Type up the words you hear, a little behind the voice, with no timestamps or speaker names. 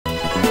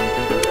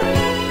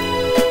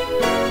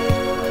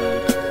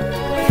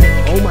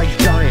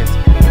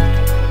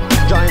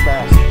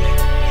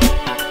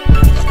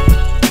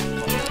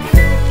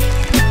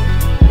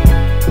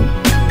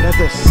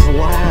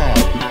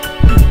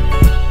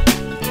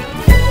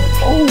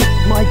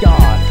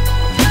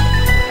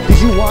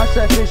watch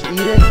that fish eat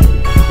it?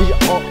 Did you,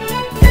 oh.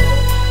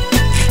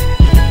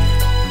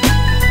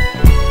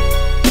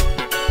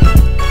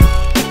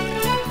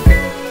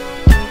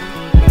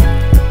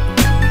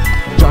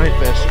 Giant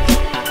fish.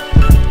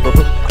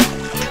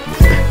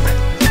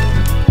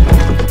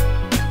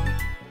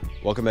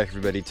 Welcome back,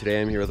 everybody. Today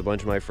I'm here with a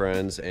bunch of my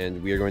friends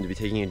and we are going to be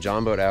taking a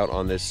John boat out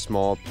on this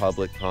small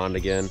public pond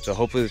again. So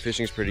hopefully the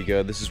fishing is pretty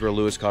good. This is where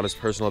Lewis caught his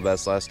personal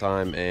best last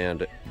time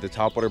and the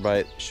topwater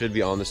bite should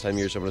be on this time of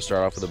year, so I'm going to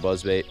start off with a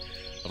buzz bait.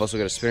 I've also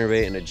got a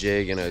spinnerbait and a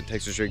jig and a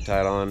Texas rig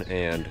tied on,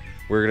 and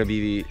we're going to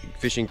be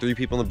fishing 3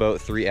 people in the boat,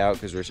 3 out,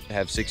 because we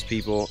have 6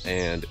 people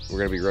and we're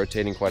going to be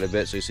rotating quite a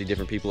bit, so you see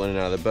different people in and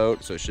out of the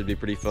boat, so it should be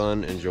pretty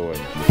fun. Enjoy.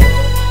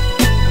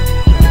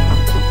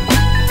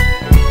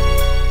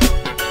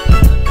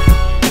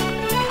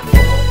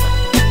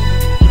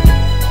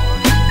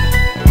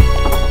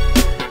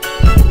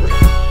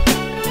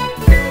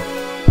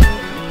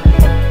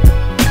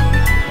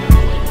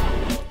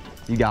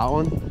 You got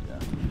one? Yeah.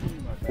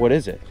 What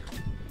is it?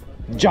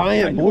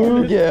 Giant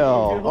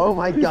bluegill! Oh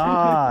my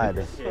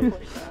god!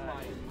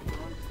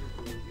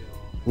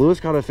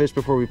 Lewis caught a fish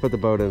before we put the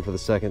boat in for the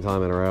 2nd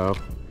time in a row.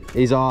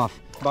 He's off.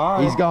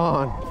 Bye. He's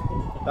gone.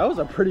 That was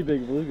a pretty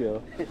big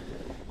bluegill.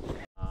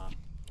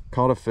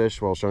 Caught a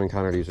fish while showing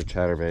Connor to use a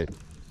chatterbait.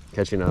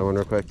 Catch another one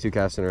real quick. 2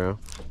 casts in a row.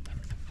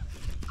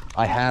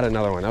 I had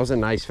another one. That was a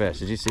nice fish.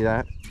 Did you see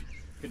that?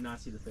 Could not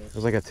see the fish. It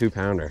was like a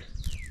 2-pounder.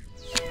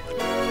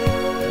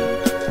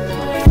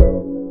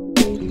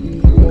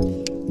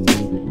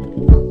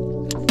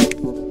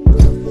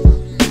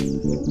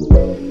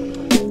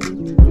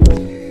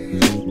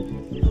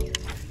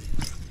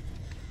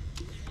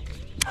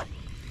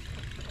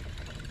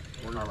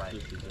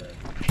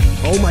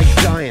 Oh my,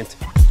 giant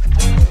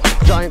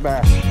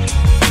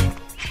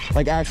bass.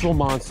 Like actual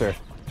monster.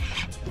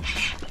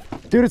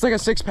 Dude, it's like a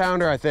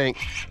 6-pounder, I think.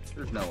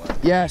 There's no way.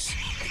 Yes.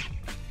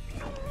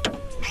 I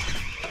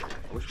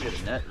wish we had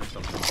a net or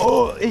something.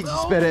 Oh, he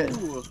spit it.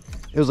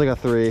 It was like a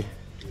 3.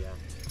 Yeah.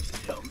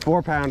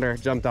 4-pounder,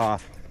 jumped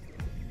off.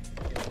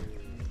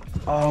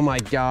 Oh my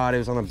god, it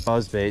was on a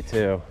buzz bait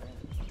too.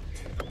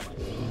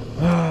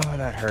 Oh,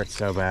 that hurts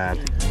so bad.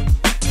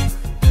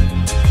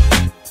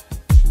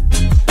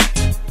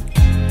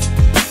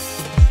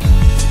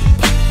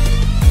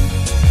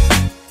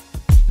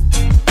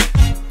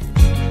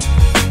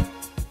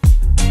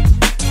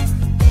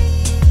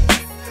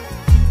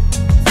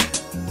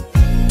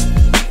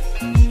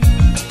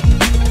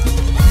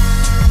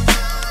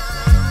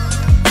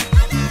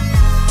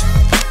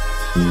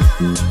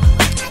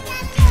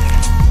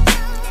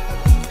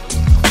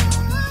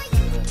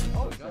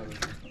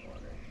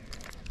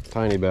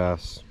 Tiny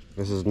bass.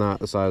 This is not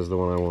the size of the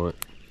one I want.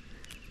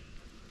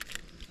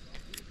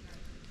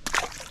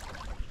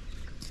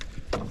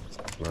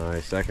 My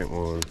 2nd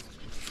one.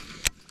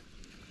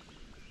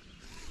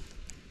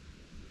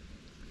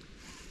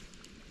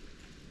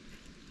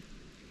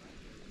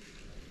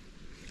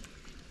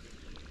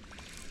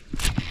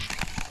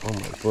 Oh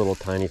my, little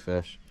tiny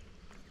fish.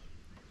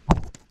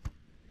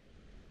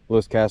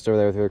 Lewis cast over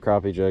there with your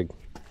crappie jig.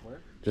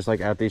 Where? Just like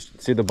at these,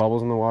 see the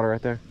bubbles in the water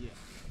right there? Yeah.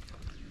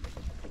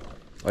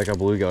 Like a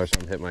bluegill or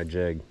something hit my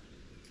jig.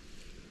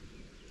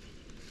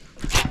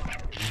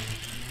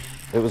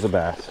 It was a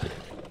bass.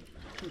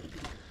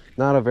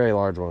 Not a very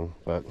large one,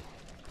 but.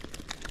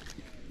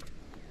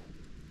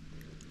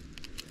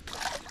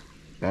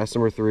 Bass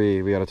number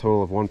 3, we got a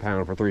total of 1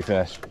 pound for 3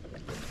 fish.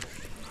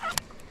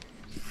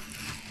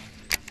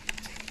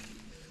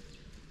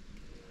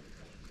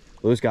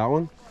 Lewis got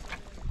one?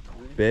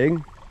 Big?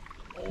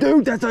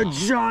 Dude, that's a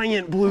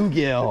giant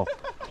bluegill!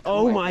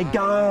 Oh my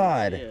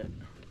god!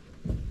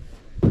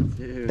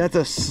 Dude. That's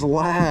a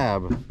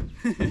slab.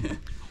 Oh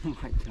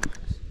my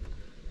gosh.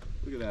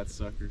 Look at that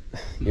sucker.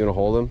 You wanna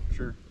hold him?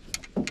 Sure.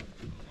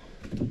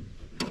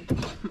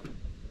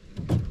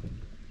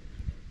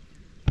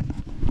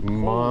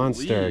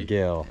 Monster Holy.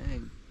 gill.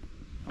 Dang.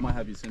 I might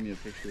have you send me a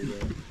picture of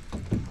that.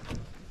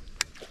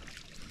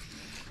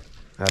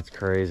 That's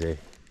crazy.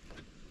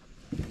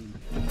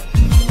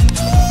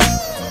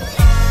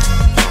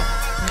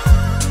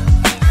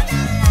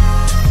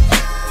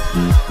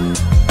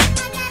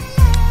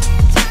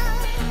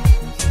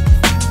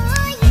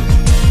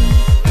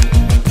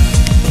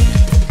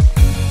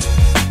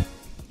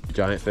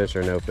 Giant fish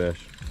or no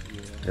fish?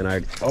 Yeah.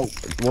 And oh,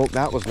 well,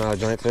 that was not a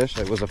giant fish.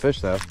 It was a fish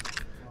though,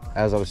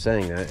 as I was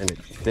saying that, and it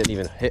didn't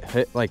even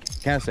hit like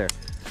cast there.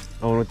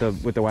 Oh, with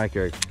the whack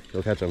rig,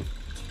 you'll catch him.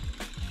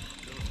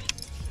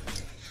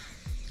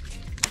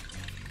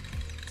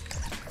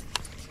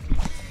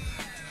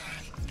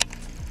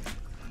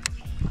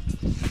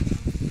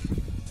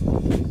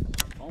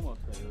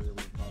 Almost like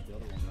we caught the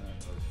other one right.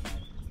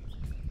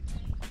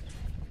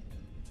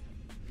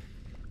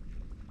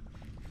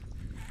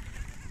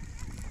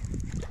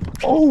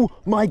 Oh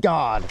my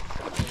god!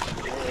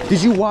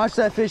 Did you watch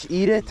that fish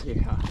eat it?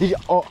 Yeah. Did you?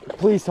 Oh,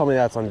 please tell me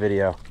that's on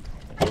video.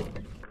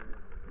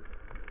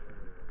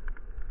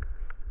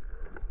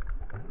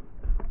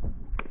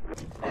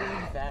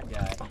 That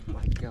guy. Oh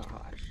my gosh.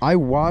 I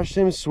watched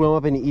him swim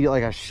up and eat it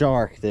like a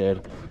shark,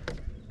 dude.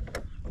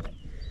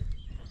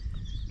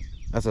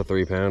 That's a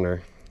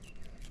 3-pounder.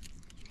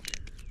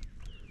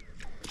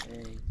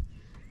 Hey.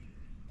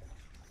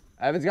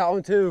 Evan's got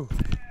one too.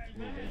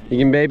 You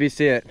can maybe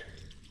see it.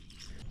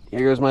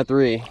 Here goes my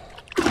 3.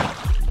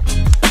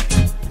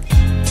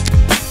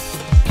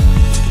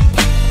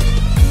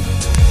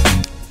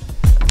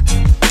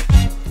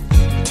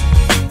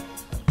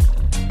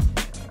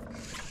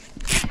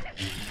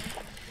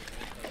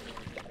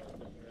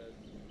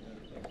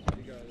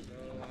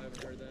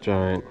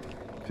 Giant.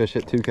 Fish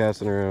hit 2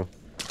 casts in a row.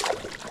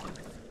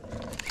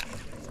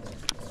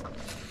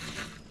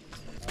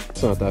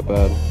 It's not that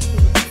bad.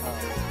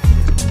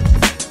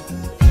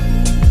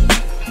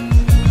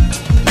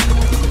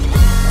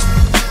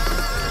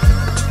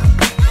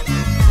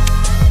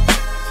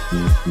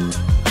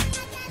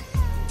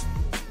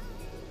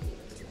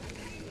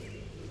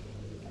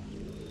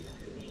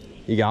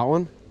 You got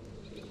one?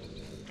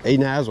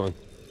 Aiden has one.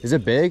 Is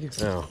it big?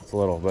 No, it's a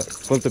little, but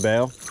flip the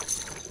bail.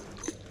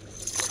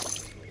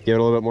 Give it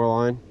a little bit more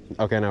line.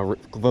 Okay, now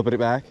flip it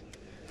back.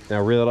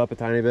 Now reel it up a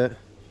tiny bit.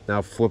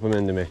 Now flip them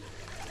into me.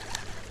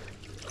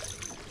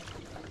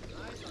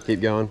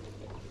 Keep going.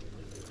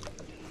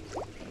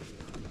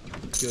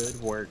 Good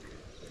work.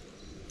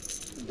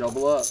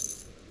 Double up.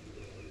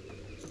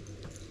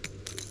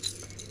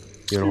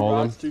 You gonna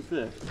hold them? 2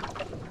 fish.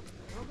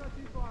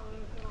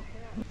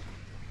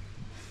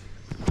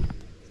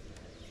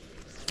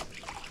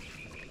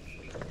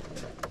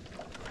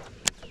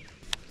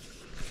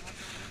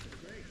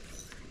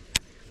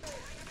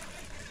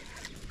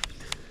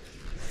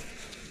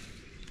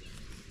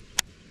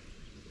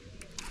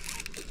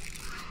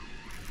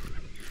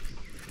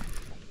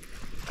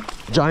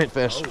 Giant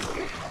fish.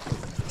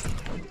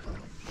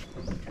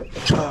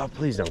 Oh,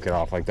 please don't get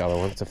off like the other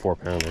one. It's a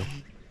 4-pounder.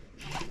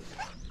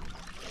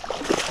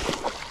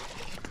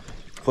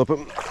 Flip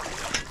him.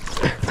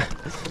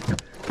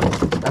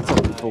 That's a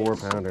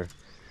 4-pounder.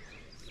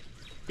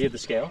 You have the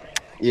scale?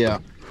 Yeah.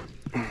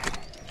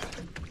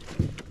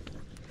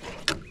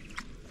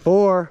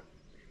 4.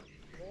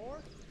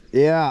 4?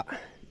 Yeah.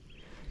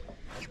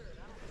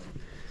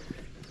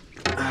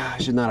 I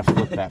should not have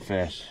flipped that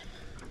fish.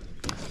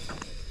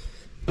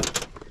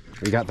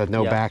 We got the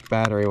no back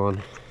battery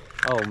one.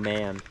 Oh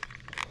man.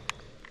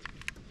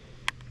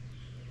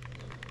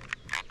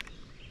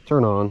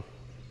 Turn on.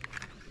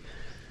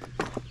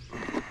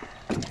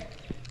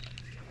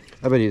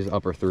 I bet he's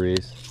upper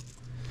 3s.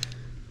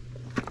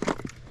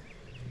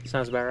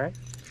 Sounds about right.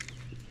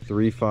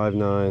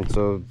 359,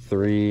 so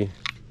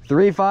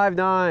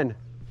 359.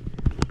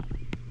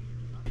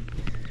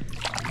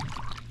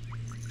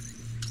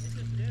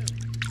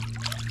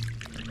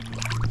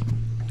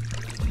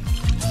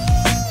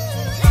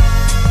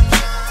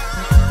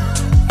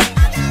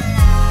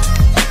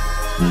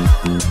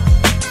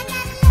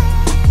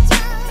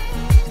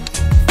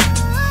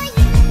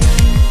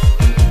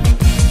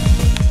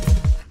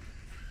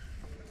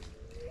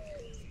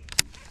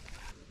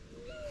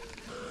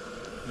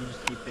 You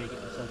just keep baking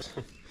yourself.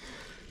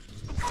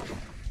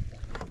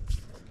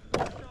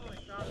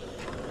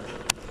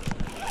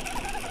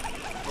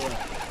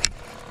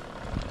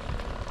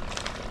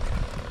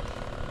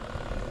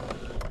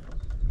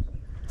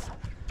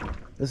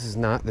 This is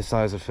not the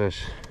size of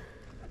fish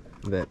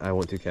that I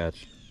want to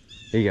catch.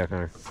 Here you go,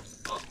 Connor.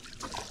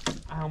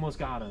 I almost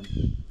got him.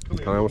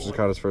 Connor almost just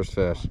caught his first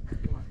fish.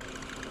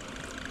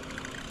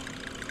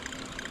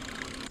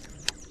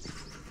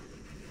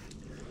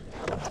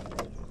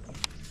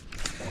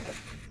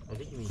 I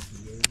think you mean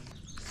DA. I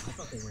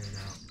thought they ran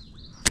out.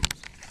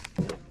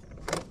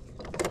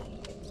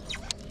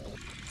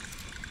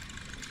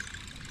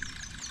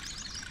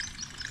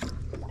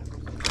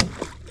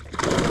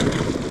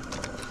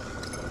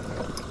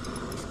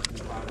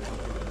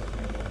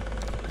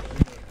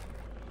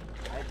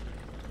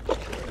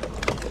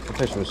 The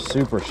fish was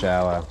super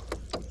shallow.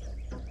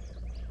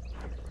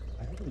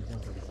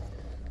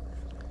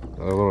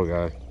 The little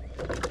guy.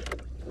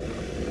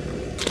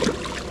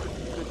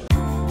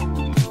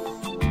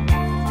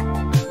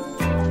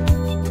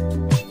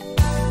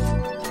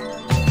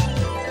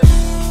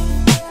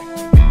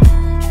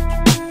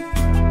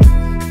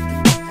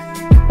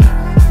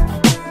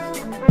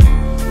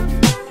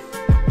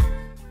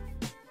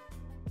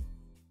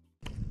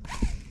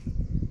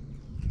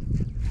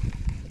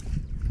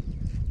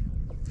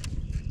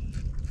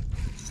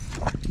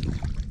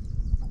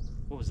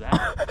 What was that?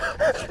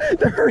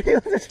 The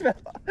reel just fell.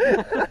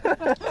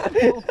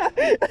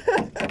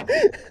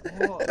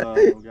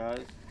 Oh,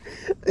 guys.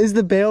 Is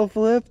the bail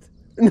flipped?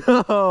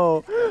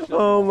 No.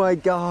 Oh my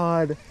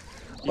god.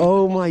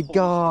 Oh my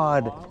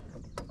god.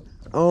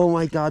 Oh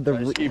my god.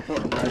 Guys, keep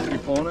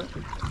pulling it.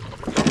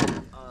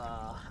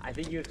 I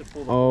think you have to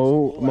pull the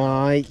Oh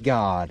my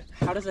god.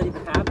 How does that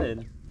even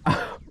happen?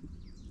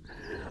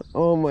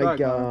 Oh my Try it,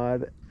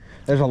 god.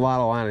 There's a lot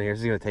of line in here.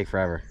 This is gonna take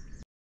forever.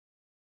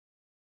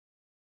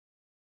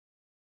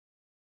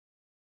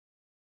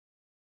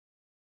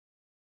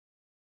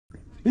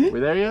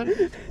 We there yet?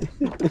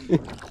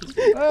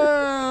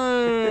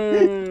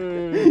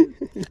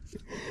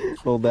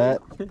 Hold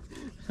that.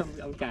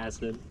 I'm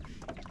casting.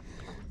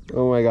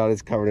 Oh my god,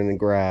 it's covered in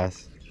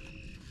grass.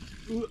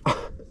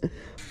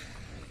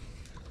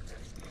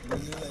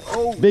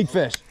 Oh, big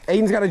fish.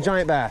 Aiden's got a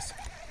giant bass.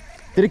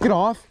 Did it get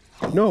off?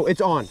 No,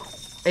 it's on.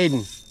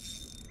 Aiden,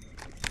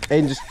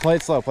 just play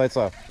it slow, play it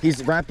slow.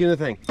 He's wrapped you in the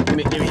thing. Give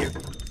me here.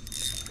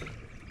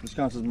 This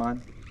counts as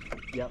mine.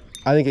 Yep.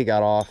 I think it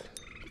got off.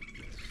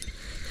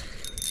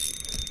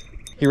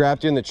 He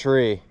wrapped you in the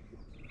tree.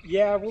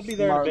 Yeah, we'll be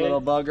there Smart in a bit.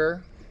 little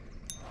bugger.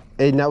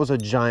 Aiden, that was a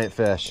giant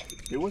fish.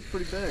 It was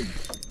pretty big.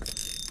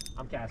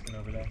 I'm casting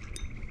over there.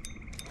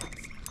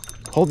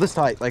 Hold this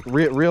tight, like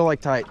real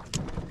like tight.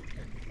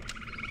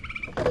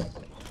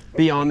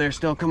 Be on there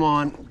still, come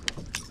on.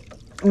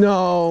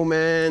 No,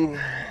 man.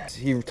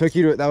 He took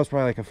you to it. That was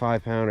probably like a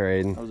 5-pounder,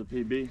 Aiden. That was a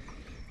PB.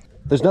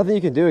 There's nothing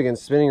you can do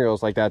against spinning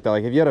reels like that though.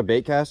 Like if you had a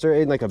bait caster,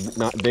 Aiden, like a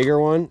not bigger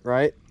one,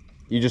 right?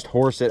 You just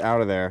horse it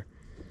out of there.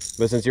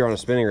 But since you're on a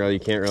spinning reel, you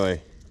can't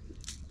really.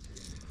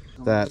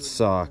 That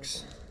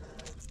sucks.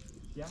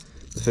 Yeah.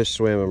 The fish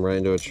swam him right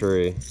into a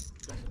tree.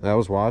 I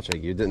was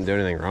watching. You didn't do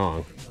anything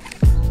wrong.